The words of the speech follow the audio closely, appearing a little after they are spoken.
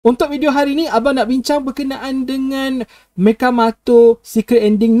Untuk video hari ni, abang nak bincang berkenaan dengan Mekamoto Secret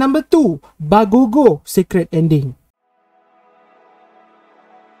Ending number 2, BAGOGO Secret Ending.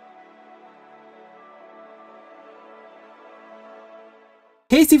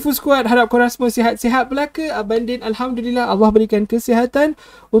 Hey Sifu Squad, harap korang semua sihat-sihat belaka. Abang Din, Alhamdulillah Allah berikan kesihatan.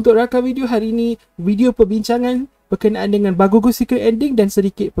 Untuk rakam video hari ini, video perbincangan berkenaan dengan BAGOGO Secret Ending dan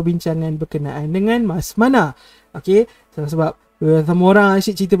sedikit perbincangan berkenaan dengan Mas Mana. Okay, sebab semua orang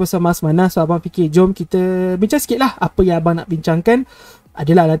asyik cerita pasal Mas Mana, so abang fikir jom kita bincang sikit lah apa yang abang nak bincangkan.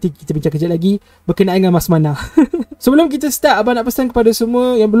 Adalah nanti kita bincang kejap lagi berkenaan dengan Mas Mana. Sebelum kita start, abang nak pesan kepada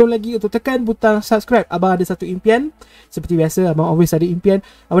semua yang belum lagi untuk tekan butang subscribe. Abang ada satu impian. Seperti biasa, abang always ada impian.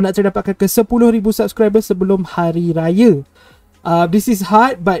 Abang nak terdapatkan ke 10,000 subscribers sebelum hari raya. This is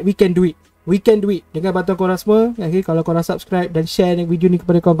hard but we can do it. We can do it dengan bantuan korang semua. Okay, kalau korang subscribe dan share video ni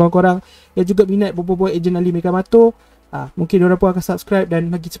kepada kawan-kawan korang yang juga minat bobo-bobo ejen Ali Mekamoto, mungkin diorang pun akan subscribe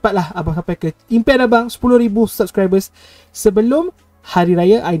dan lagi cepatlah abang sampai ke impian abang 10,000 subscribers sebelum Hari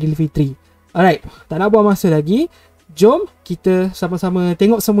Raya Aidilfitri. Alright, tak nak buang masa lagi. Jom kita sama-sama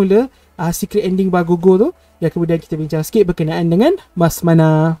tengok semula secret ending BAGOGO tu, dan kemudian kita bincang sikit berkenaan dengan Mas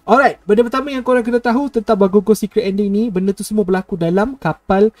Mana. Alright, benda pertama yang korang kena tahu tentang BAGOGO secret ending ni, benda tu semua berlaku dalam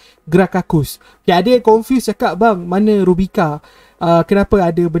kapal Grakakus. Okay, ada yang confuse cakap, bang, mana Rubika? Kenapa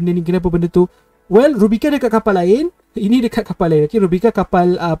ada benda ni, kenapa benda tu? Well, Rubika dekat kapal lain, ini dekat kapal lain. Okay, Rubika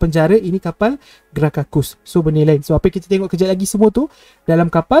kapal penjara, ini kapal Grakakus. So, benda lain. So, apa yang kita tengok kejap lagi semua tu dalam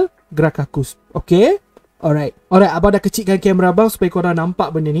kapal Grakakus. Okay? Alright, abang dah kecilkan kamera abang supaya korang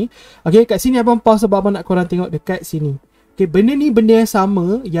nampak benda ni. Okay, kat sini abang pause sebab abang nak korang tengok dekat sini. Okay, benda ni benda yang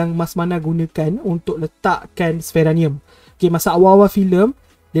sama yang Mas Mana gunakan untuk letakkan sferanium. Okay, masa awal-awal filem,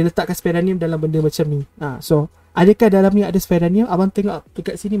 dia letakkan sferanium dalam benda macam ni. So, adakah dalam ni ada sferanium? Abang tengok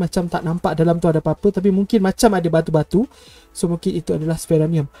dekat sini macam tak nampak dalam tu ada apa-apa, tapi mungkin macam ada batu-batu. So mungkin itu adalah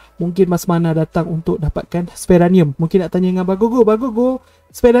sferanium. Mungkin Mas Mana datang untuk dapatkan sferanium. Mungkin nak tanya dengan BAGOGO,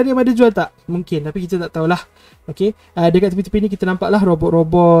 sferanium ada jual tak? Mungkin, tapi kita tak tahulah. Okay, dekat tepi-tepi ni kita nampaklah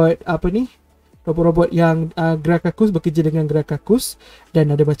robot-robot robot-robot yang Grakakus bekerja dengan Grakakus,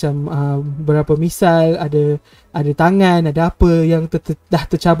 dan ada macam berapa misal, ada tangan, ada apa yang dah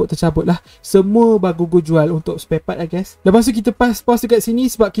tercabut lah. Semua BAGOGO jual untuk spare part, I guess. Lepas tu kita pause dekat sini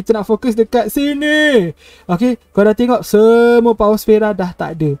sebab kita nak fokus dekat sini. Okay, kau dah tengok semua power sfera dah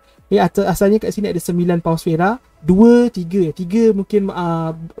tak ada. Asalnya kat sini ada 9 power sfera, 3 mungkin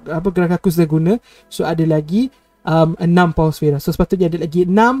Grakakus dah guna. So ada lagi 6 power sfera. So sepatutnya ada lagi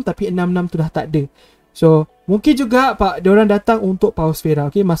 6, tapi 6 tu dah tak ada. So mungkin juga diorang datang untuk power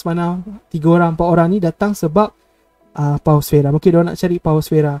sfera. Okay, Mas Mana 3 orang 4 orang ni datang sebab power sfera. Mungkin diorang nak cari power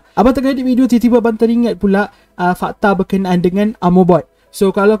sfera. Abang tengah edit video, tiba-tiba abang teringat pula fakta berkenaan dengan Armorbot. So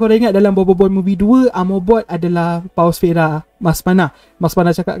kalau korang ingat dalam Bobo Boy Movie 2, Armorbot adalah power sfera Mas Mana. Mas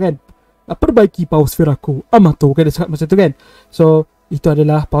Mana cakap kan, perbaiki power sfera aku, Amato, kan dia cakap macam tu kan. So itu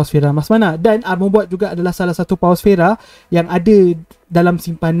adalah power sfera Mas Mana. Dan Armorbot juga adalah salah satu power sfera yang ada dalam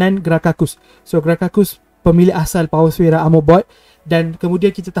simpanan Grakakus. So Grakakus pemilik asal power sfera Armorbot, dan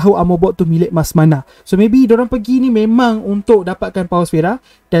kemudian kita tahu Armorbot tu milik Mas Mana. So maybe diorang pergi ni memang untuk dapatkan power sfera,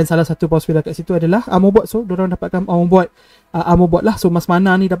 dan salah satu power sfera kat situ adalah Armorbot. So diorang dapatkan Armorbot lah. So Mas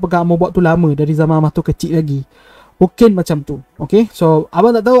Mana ni dah pegang Armorbot tu lama, dari zaman Mas tu kecil lagi. Mungkin macam tu. Okay, so abang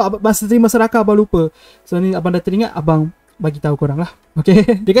tak tahu, masa terima seraka abang lupa. So ni abang dah teringat, abang bagi tahu korang lah. Okay,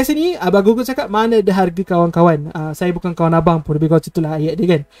 dekat sini BAGOGO cakap mana ada harga kawan-kawan. Saya bukan kawan abang pun, lebih kurang macam tu lah ayat dia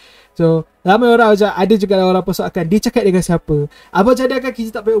kan. So ramai orang macam, ada juga orang persoalkan dia cakap dengan siapa. Abang cadangkan kita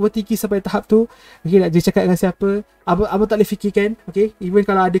tak payah overthinking sampai tahap tu. Okay, dia cakap dengan siapa, abang tak boleh fikirkan. Okay, even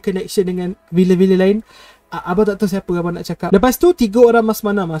kalau ada connection dengan villain-villain lain, abang tak tahu siapa abang nak cakap. Lepas tu 3 orang Mas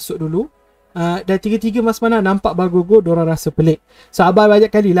Mana masuk dulu. Dan 3 Mas Mana nampak BAGOGO, diorang rasa pelik. So abang banyak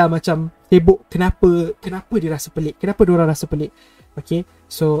kali lah macam sibuk, kenapa dia rasa pelik, kenapa diorang rasa pelik. Okay,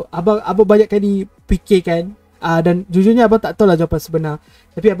 so abang banyak kali fikirkan, dan jujurnya abang tak tahu lah jawapan sebenar.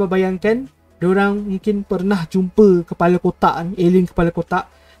 Tapi abang bayangkan diorang mungkin pernah jumpa kepala kotak, alien kepala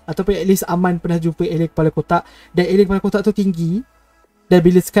kotak, ataupun at least Aman pernah jumpa alien kepala kotak, dan alien kepala kotak tu tinggi. Dan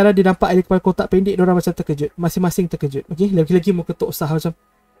bila sekarang dia nampak alien kepala kotak pendek, diorang macam terkejut, masing-masing terkejut. Okay, lagi-lagi mau ketuk usaha macam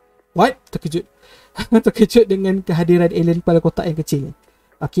what? Terkejut. Terkejut dengan kehadiran alien kepala kotak yang kecil.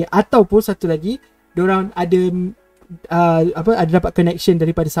 Okay, ataupun satu lagi, diorang ada ada dapat connection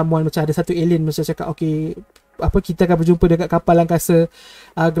daripada someone, macam ada satu alien macam cakap, okay, kita akan berjumpa dekat kapal angkasa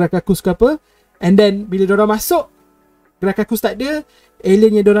Grakakus ke apa, and then bila diorang masuk, Grakakus tak ada,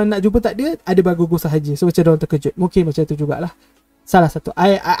 alien yang diorang nak jumpa tak ada BAGOGO sahaja. So macam diorang terkejut. Mungkin macam tu jugalah. Salah satu.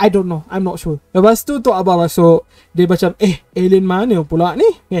 I don't know, I'm not sure. Lepas tu abang masuk, dia macam alien mana pula ni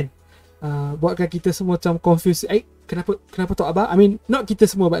kan. Buatkan kita semua macam confused. kenapa Tok Abah, I mean not kita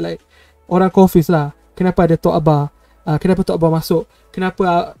semua but like orang confused lah, kenapa ada Tok Abah, kenapa Tok Abah masuk,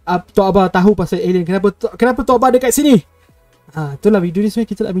 kenapa Tok Abah tahu pasal alien, kenapa Tok Abah dekat sini. Itulah video ni sebenarnya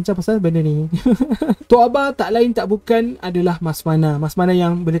kita nak bincang pasal benda ni. Tok Abah tak lain tak bukan adalah Mas Mana. Mas Mana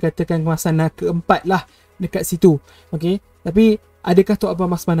yang boleh katakan Mas Mana keempat lah dekat situ. Okay, tapi adakah Tok Abah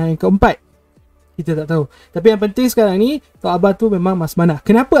Mas Mana yang keempat? Kita tak tahu. Tapi yang penting sekarang ni, Tok Abah tu memang Mas Mana.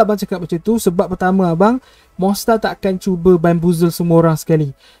 Kenapa abang cakap macam tu? Sebab pertama abang, Monster tak akan cuba bamboozle semua orang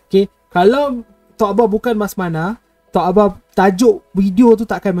sekali. Okay, kalau Tok Abah bukan Mas Mana, Tok Abah tajuk video tu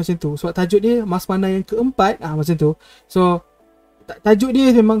takkan macam tu. Sebab tajuk dia Mas Mana yang keempat, macam tu. So tajuk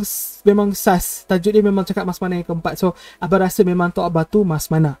dia memang sas. Tajuk dia memang cakap Mas Mana yang keempat. So abang rasa memang Tok Abah tu Mas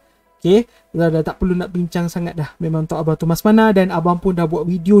Mana. Okay, dah tak perlu nak bincang sangat dah. Memang Tok Abah tu Mas Mana. Dan abang pun dah buat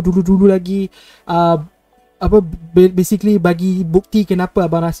video dulu-dulu lagi, basically bagi bukti kenapa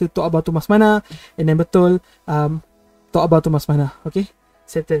abang rasa Tok Abah tu Mas Mana. And then betul, Tok Abah tu Mas Mana. Okay,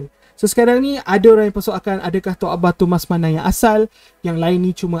 settle. So sekarang ni ada orang yang persoalkan, adakah Tok Abah tu Mas Mana yang asal, yang lain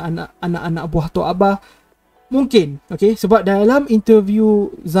ni cuma anak-anak buah Tok Abah? Mungkin, okay, sebab dalam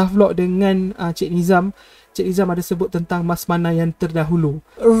interview Zaflog dengan Cik Nizam ada sebut tentang Mas Mana yang terdahulu.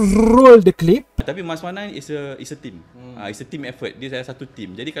 Roll the clip. Tapi Mas Mana is a team. It's a team effort. Dia salah satu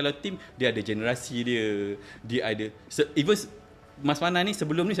team. Jadi kalau team, dia ada generasi dia ada even Mas Mana ni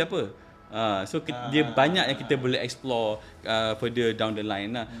sebelum ni siapa? So dia banyak yang kita boleh explore further down the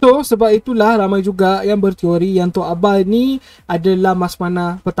line lah. So sebab itulah ramai juga yang berteori yang Tok Abah ni adalah Mas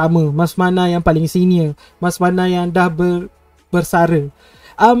Mana pertama, Mas Mana yang paling senior, Mas Mana yang dah bersara.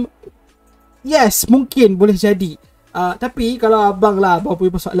 Yes, mungkin boleh jadi. Tapi kalau abang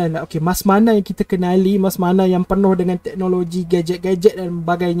punya persoalan lah, okay, Mas Mana yang kita kenali, Mas Mana yang penuh dengan teknologi, gadget-gadget dan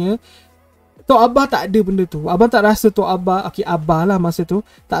sebagainya, Tok Abah tak ada benda tu. Abang tak rasa Tok Abah, okay, Abah lah masa tu,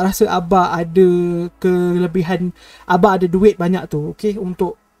 tak rasa Abah ada kelebihan, Abah ada duit banyak tu, okay,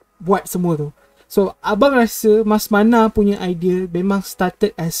 untuk buat semua tu. So abang rasa Mas Mana punya idea memang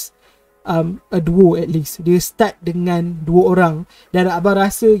started as a duo at least. Dia start dengan 2 orang. Dan abang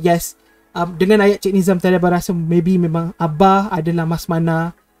rasa yes, dengan ayat Cik Nizam tadi, abang rasa maybe memang Abah adalah Mas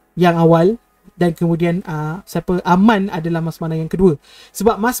Mana yang awal. Dan kemudian Aman adalah Mas Mana yang kedua.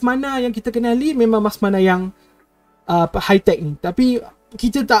 Sebab Mas Mana yang kita kenali memang Mas Mana yang high tech ni. Tapi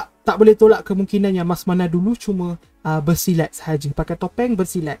kita tak boleh tolak kemungkinan yang Mas Mana dulu cuma bersilat sahaja, pakai topeng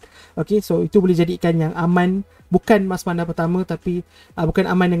bersilat. Okay, so itu boleh jadikan yang Aman bukan Mas Mana pertama, tapi bukan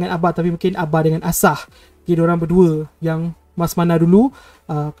Aman dengan Abah, tapi mungkin Abah dengan Asah. Okay, diorang berdua yang Mas Mana dulu,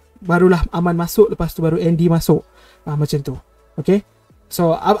 barulah Aman masuk, lepas tu baru Andy masuk. Macam tu. Okay,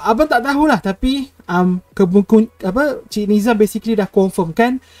 so abang tak tahulah, tapi Cik Nizam basically dah confirm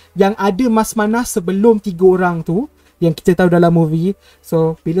kan yang ada Mas Mana sebelum 3 orang tu yang kita tahu dalam movie.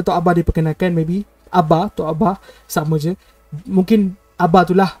 So bila Tok Abah diperkenalkan, maybe Tok Abah sama je. Mungkin Abah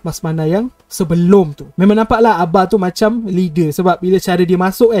tu lah Mas Mana yang sebelum tu. Memang nampaklah Abah tu macam leader, sebab bila cara dia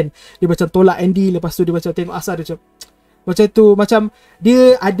masuk kan, dia macam tolak Andy, lepas tu dia macam tengok Asar, dia macam tu, macam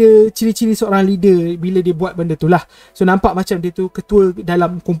dia ada ciri-ciri seorang leader bila dia buat benda tu lah. So nampak macam dia tu ketua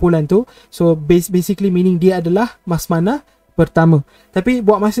dalam kumpulan tu. So basically meaning dia adalah Mas Mana pertama. Tapi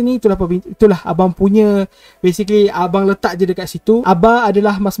buat masa ni itulah abang punya, basically abang letak je dekat situ. Abah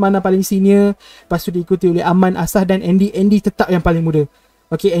adalah Mas Mana paling senior, lepas tu diikuti oleh Aman, Asah dan Andy. Andy tetap yang paling muda.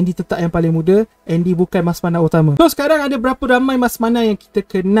 Okay, Andy tetap yang paling muda. Andy bukan Mas Mana utama. So sekarang ada berapa ramai Mas Mana yang kita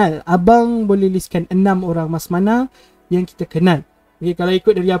kenal? Abang boleh listkan 6 orang Mas Mana yang kita kenal. Okay, kalau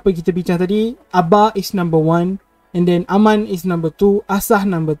ikut dari apa kita bincang tadi, Abah is number 1, and then Aman is number 2, Asah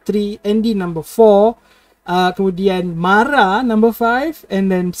number 3, Andy number 4, kemudian Mara number 5,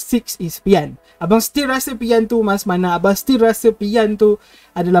 and then 6 is Pian. Abang still rasa Pian tu Mas Mana. Abang still rasa Pian tu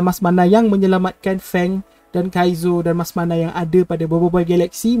adalah Mas Mana yang menyelamatkan Feng dan Kaizo dan Mas Mana yang ada pada Boboiboy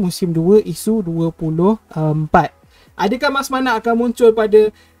Galaxy musim 2 isu 24. Adakah Mas Mana akan muncul pada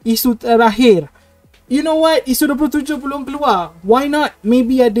isu terakhir? You know what? Isu 27 belum keluar. Why not?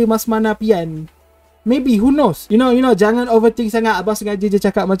 Maybe ada Mas Mana Pian. Maybe, who knows? You know, jangan overthink sangat. Abang sengaja je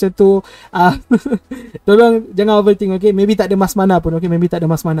cakap macam tu. Tolong jangan overthink, okay? Maybe tak ada Mas Mana pun, okay? Maybe tak ada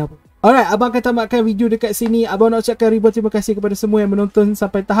Mas Mana pun. Alright, abang akan tamatkan video dekat sini. Abang nak ucapkan ribuan terima kasih kepada semua yang menonton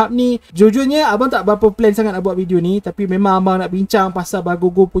sampai tahap ni. Jujurnya, abang tak berapa plan sangat nak buat video ni. Tapi memang abang nak bincang pasal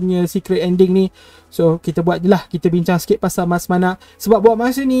BAGOGO punya secret ending ni. So, kita buat je lah. Kita bincang sikit pasal Mas Mana. Sebab buat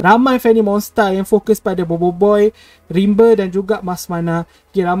masa ni, ramai fan monster yang fokus pada Boboiboy, Rimba dan juga Mas Mana.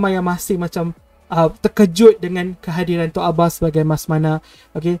 Okay, ramai yang masih macam terkejut dengan kehadiran Tok Abah sebagai Mas Mana.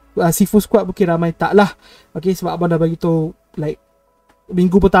 Okay, Sifu Squad mungkin ramai tak lah. Okay, sebab abang dah bagi tahu like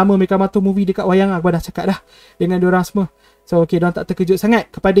minggu pertama mereka matur movie dekat wayang, abang dah cakap dah dengan diorang semua. So okay, diorang tak terkejut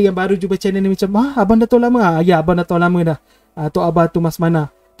sangat. Kepada yang baru jumpa channel ni macam, abang dah tahu lama? Ya, abang dah tahu lama dah. Tok Abah tu mas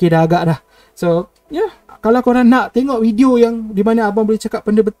mana? Okay, dah agak dah. So yeah, kalau korang nak tengok video yang di mana abang boleh cakap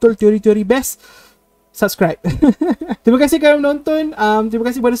benda betul, teori-teori best, subscribe. Terima kasih kerana menonton. Terima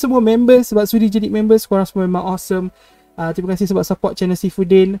kasih kepada semua members sebab sudi jadi members. Korang semua memang awesome. Terima kasih sebab support channel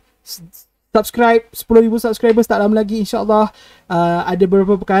Sifudin. Subscribe, 10,000 subscribers tak lama lagi, insyaAllah. Ada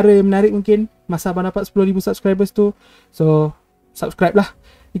beberapa perkara yang menarik mungkin masa abang dapat 10,000 subscribers tu. So subscribe lah.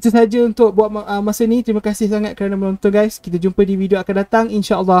 Itu saja untuk buat masa ni. Terima kasih sangat kerana menonton guys. Kita jumpa di video akan datang,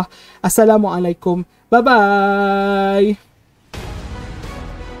 insyaAllah. Assalamualaikum. Bye bye.